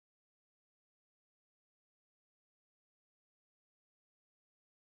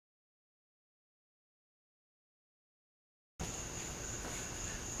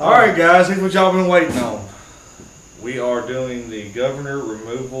Alright guys, here's what y'all been waiting on. We are doing the governor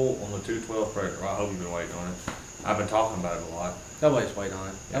removal on the 212 breaker. Well, I hope you've been waiting on it. I've been talking about it a lot. Nobody's waiting on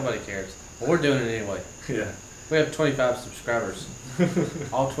it. Nobody cares. But we're doing it anyway. Yeah. We have 25 subscribers.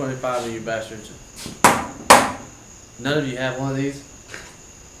 All 25 of you bastards. None of you have one of these.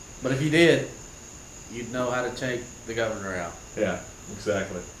 But if you did, you'd know how to take the governor out. Yeah,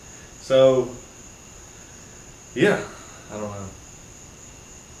 exactly. So, yeah, I don't know.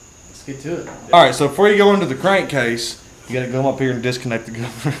 Let's get to it. Alright, so before you go into the crankcase, you gotta come up here and disconnect the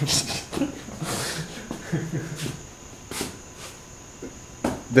governors.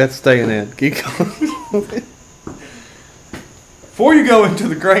 That's staying in. Keep going. Before you go into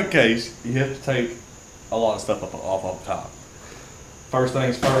the crankcase, you have to take a lot of stuff off top. First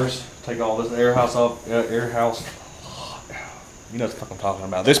things first, take all this air house off. You know what the fuck I'm talking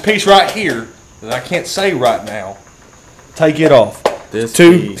about. This piece right here that I can't say right now. Take it off. This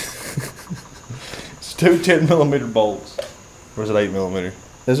It's two 10mm bolts. Or is it 8mm?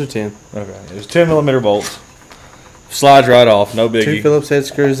 Those are 10. Okay, there's 10mm bolts. Slides right off, no biggie. 2 Phillips head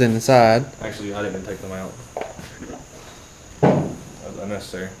screws inside. Actually, I didn't take them out. That was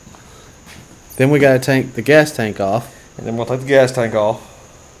unnecessary. Then we gotta take the gas tank off. And then we'll take the gas tank off.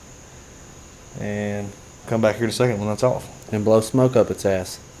 And come back here in a second when that's off. And blow smoke up its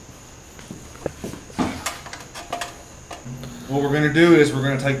ass. What we're going to do is we're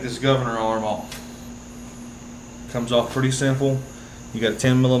going to take this governor arm off. Comes off pretty simple. You got a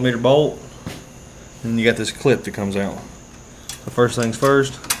 10mm bolt. And you got this clip that comes out. So first things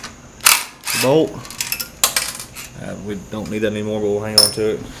first. The bolt. We don't need that anymore, but we'll hang on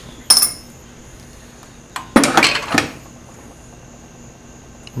to it.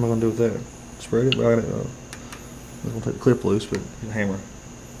 What am I going to do with that? Spread it, right it. I'm going to take the clip loose, but get a hammer.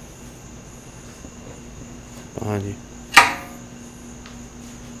 Behind you.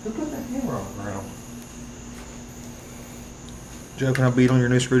 Who put that hammer on the ground? Joe, can I beat on your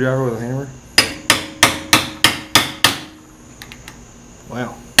new screwdriver with a hammer?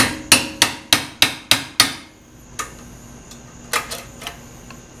 Wow.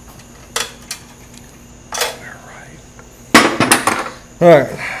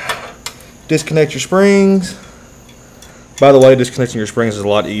 Alright. Disconnect your springs. By the way, disconnecting your springs is a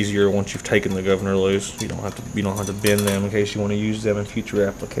lot easier once you've taken the governor loose. You don't have to bend them in case you want to use them in future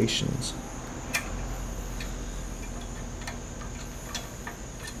applications.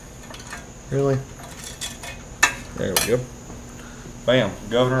 Really? There we go. Bam.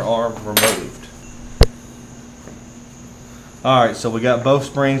 Governor arm removed. Alright, so we got both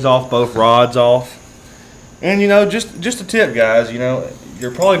springs off, both rods off. And you know, just a tip, guys, you know,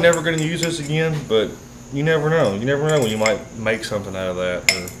 you're probably never going to use this again, but you never know. You never know when you might make something out of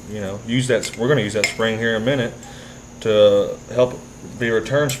that. Or, you know, use that. We're going to use that spring here in a minute to help be a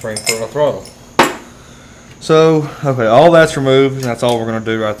return spring for our throttle. So, okay, all that's removed, and that's all we're going to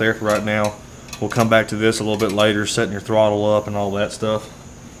do right there for right now. We'll come back to this a little bit later, setting your throttle up and all that stuff.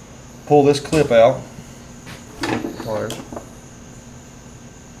 Pull this clip out.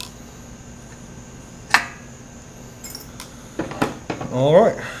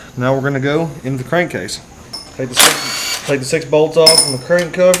 Alright, now we're going to go into the crankcase. Take the six bolts off from the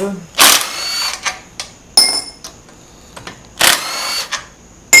crank cover.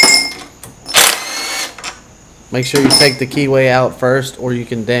 Make sure you take the keyway out first or you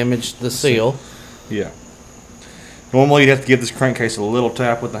can damage the seal. Yeah. Normally you'd have to give this crankcase a little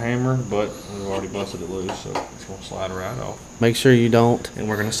tap with the hammer, but we've already busted it loose, so it's going to slide right off. Make sure you don't. And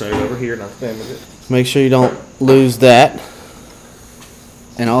we're going to set it over here, not damage it. Make sure you don't lose that.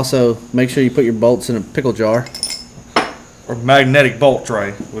 And also, make sure you put your bolts in a pickle jar. Or magnetic bolt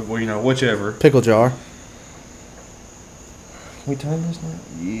tray, well, you know, whichever. Pickle jar. Can we turn this now?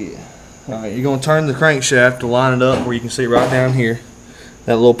 Yeah. Alright, you're going to turn the crankshaft to line it up where you can see right down here.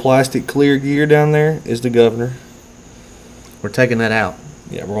 That little plastic clear gear down there is the governor. We're taking that out.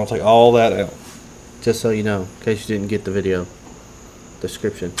 Yeah, we're going to take all that out. Just so you know, in case you didn't get the video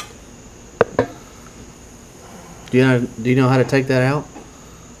description. Do you know how to take that out?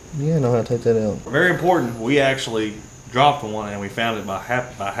 Yeah, I know how to take that out. Very important, we actually dropped one and we found it by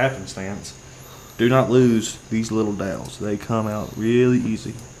happenstance. Do not lose these little dowels. They come out really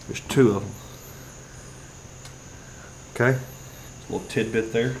easy. There's 2 of them. Okay? A little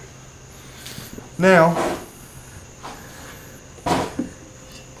tidbit there. Now,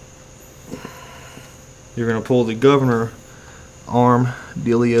 you're going to pull the governor arm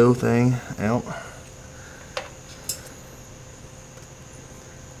dealio thing out.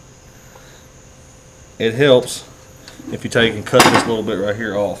 It helps if you take and cut this little bit right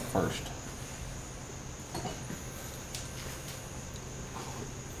here off first.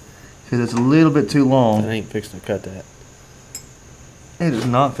 because it's a little bit too I long. ain't fixing to cut that. It is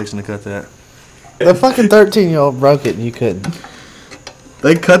not fixing to cut that. The fucking 13-year-old broke it and you couldn't.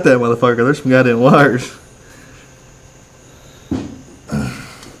 They cut that motherfucker. There's some goddamn wires.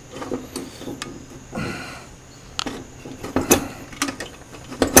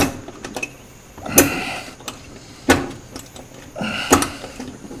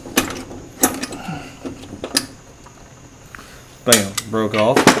 Bam, broke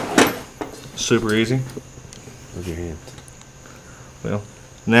off. Super easy. With your hand. Well,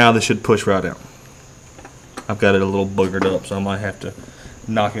 now this should push right out. I've got it a little boogered up, so I might have to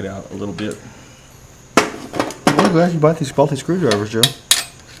knock it out a little bit. I'm glad you bought these screwdrivers, Joe.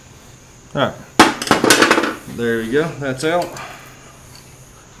 Alright. There you go. That's out.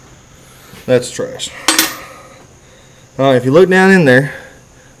 That's trash. Alright, if you look down in there,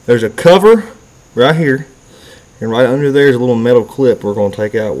 there's a cover right here. And right under there is a little metal clip we're going to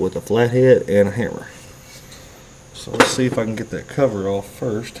take out with a flathead and a hammer. So let's see if I can get that cover off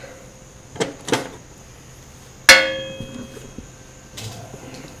first.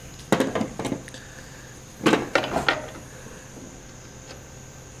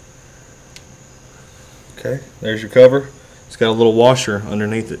 Okay, there's your cover. It's got a little washer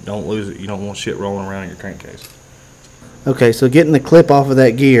underneath it. Don't lose it. You don't want shit rolling around in your crankcase. Okay, so getting the clip off of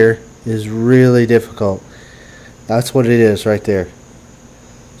that gear is really difficult. That's what it is right there.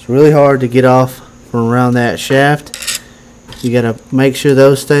 It's really hard to get off from around that shaft. You gotta make sure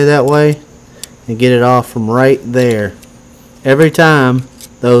those stay that way and get it off from right there. Every time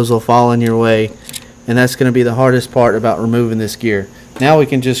those will fall in your way, and that's gonna be the hardest part about removing this gear. Now we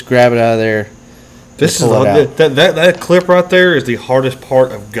can just grab it out of there. This is that clip right there is the hardest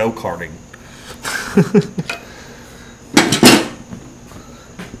part of go-karting.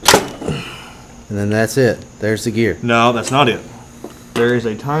 And then that's it. There's the gear. No, that's not it. There is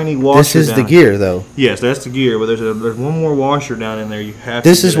a tiny washer. This is the gear, though. Yes, that's the gear, but there's one more washer down in there. You have.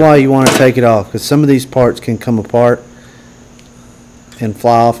 This is why you want to take it off, because some of these parts can come apart and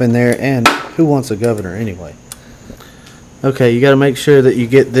fly off in there. And who wants a governor anyway? Okay, you got to make sure that you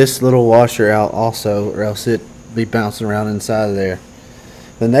get this little washer out also, or else it be bouncing around inside of there.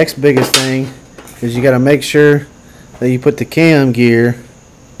 The next biggest thing is you got to make sure that you put the cam gear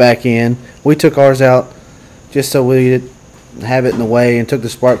back in. We took ours out just so we didn't have it in the way, and took the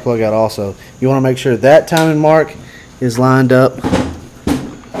spark plug out also. You want to make sure that timing mark is lined up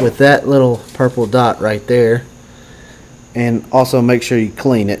with that little purple dot right there, and also make sure you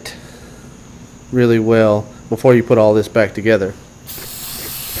clean it really well before you put all this back together.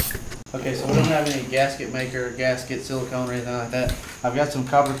 Okay, so we don't have any gasket maker, gasket, silicone, or anything like that. I've got some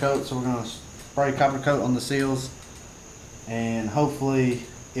copper coat, so we're going to spray copper coat on the seals, and hopefully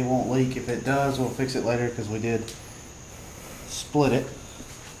it won't leak. If it does, we'll fix it later, because we did split it.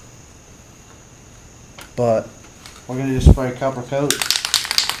 But we're going to just spray copper coat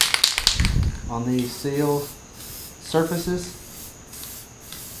on these seal surfaces,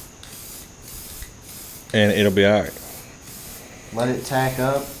 and it'll be alright. let it tack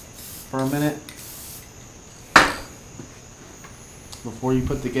up for a minute before you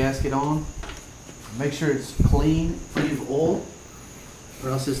put the gasket on. Make sure it's clean, free of oil, or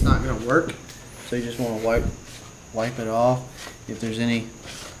else it's not going to work. So you just want to wipe it off. If there's any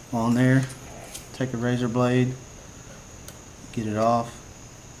on there, take a razor blade, get it off.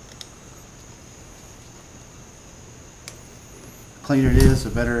 Cleaner it is, the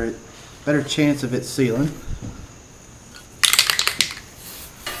better chance of it sealing.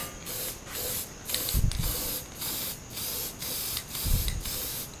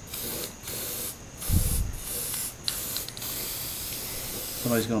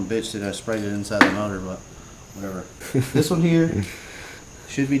 Somebody's gonna bitch that I sprayed it inside the motor, but whatever. This one here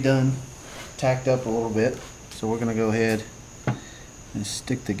should be done, tacked up a little bit. So we're gonna go ahead and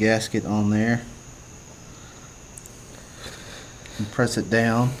stick the gasket on there and press it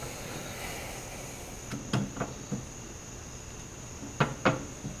down.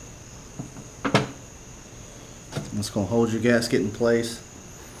 And it's gonna hold your gasket in place.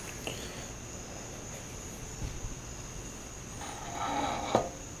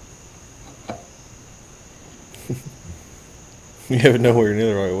 You have it nowhere near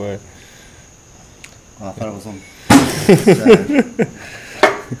the right way. Well, I thought it was on.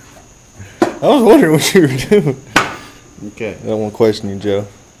 I was wondering what you were doing. Okay. I don't want to question you, Joe.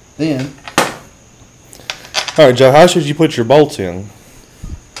 Then, Alright, Joe, how should you put your bolts in?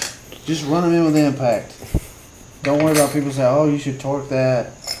 just run them in with impact. Don't worry about people saying, oh, you should torque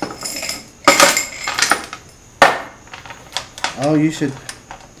that. Oh, you should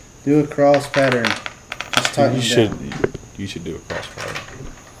do a cross pattern. Just tighten it down. You should do a cross pattern.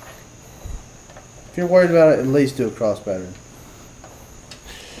 If you're worried about it, at least do a cross pattern.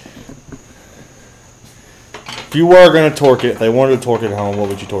 If you were going to torque it, if they wanted to torque it at home, what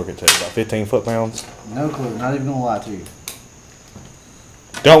would you torque it to? About 15 foot-pounds? No clue. Not even gonna lie to you.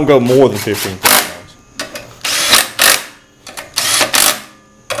 Don't go more than 15 foot-pounds.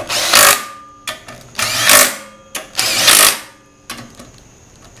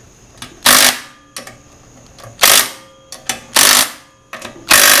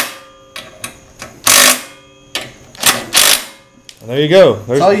 And there you go.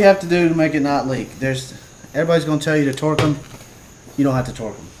 That's all you have to do to make it not leak. Everybody's going to tell you to torque them. You don't have to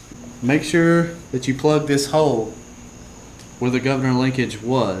torque them. Make sure that you plug this hole where the governor linkage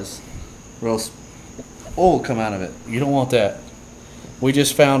was, or else oil will come out of it. You don't want that. We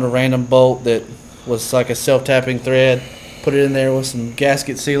just found a random bolt that was like a self-tapping thread. Put it in there with some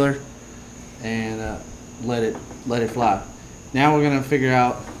gasket sealer and let it fly. Now we're going to figure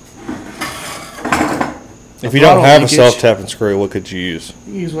out. If you don't have a self-tapping screw, what could you use?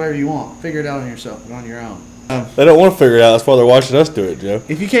 You can use whatever you want. Figure it out on your own. They don't want to figure it out. That's why they're watching us do it, Joe.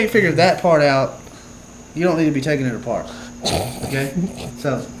 If you can't figure that part out, you don't need to be taking it apart. Okay?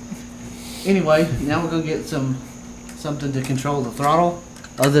 So, anyway, now we're going to get something to control the throttle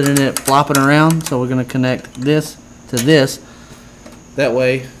other than it flopping around. So we're going to connect this to this. That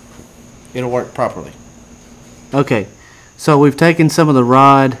way, it'll work properly. Okay, so we've taken some of the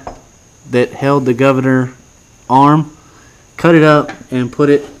rod that held the governor arm, cut it up, and put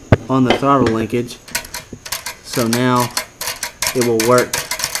it on the throttle linkage. So now it will work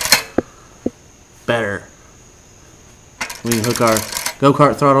better. We can hook our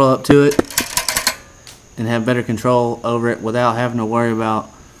go-kart throttle up to it and have better control over it without having to worry about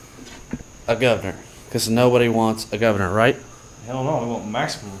a governor. Because nobody wants a governor, right? Hell no, we want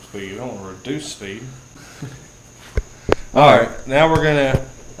maximum speed. We don't want reduced speed. Alright, now we're going to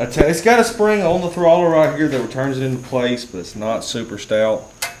attach. It's got a spring on the throttle right here that returns it into place, but it's not super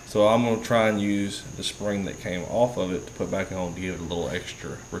stout. So I'm going to try and use the spring that came off of it to put back on to give it a little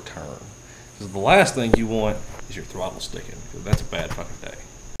extra return. Because the last thing you want is your throttle sticking, because that's a bad fucking day.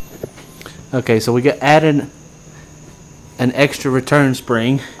 Okay, so we added an extra return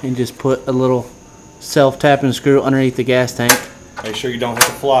spring and just put a little self-tapping screw underneath the gas tank. Make sure you don't hit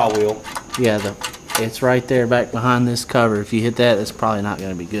the flywheel. Yeah, it's right there back behind this cover. If you hit that, it's probably not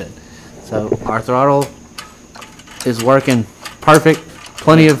going to be good. So our throttle is working perfect.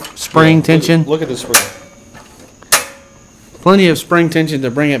 Plenty of spring tension. Look at the spring. Plenty of spring tension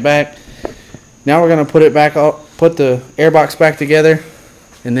to bring it back. Now we're going to put it back up, put the airbox back together,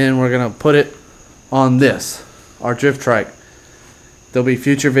 and then we're going to put it on this, our drift trike. There'll be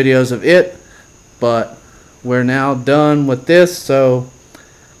future videos of it, but we're now done with this, so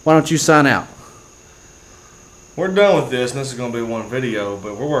why don't you sign out? We're done with this, and this is going to be one video,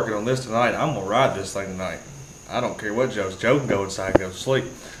 but we're working on this tonight. I'm going to ride this thing tonight. I don't care what Joe can go inside and go to sleep.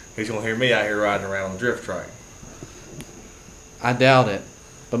 He's going to hear me out here riding around on the drift track. I doubt it.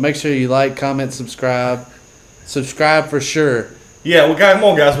 But make sure you like, comment, subscribe. Subscribe for sure. Yeah, we got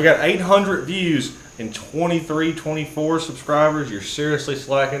more, guys. We got 800 views and 24 subscribers. You're seriously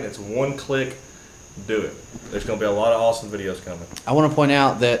slacking. It's one click. Do it. There's going to be a lot of awesome videos coming. I want to point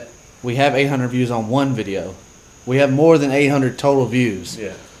out that we have 800 views on one video. We have more than 800 total views.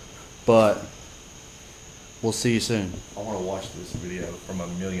 Yeah. But we'll see you soon. I want to watch this video from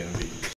 1 million views.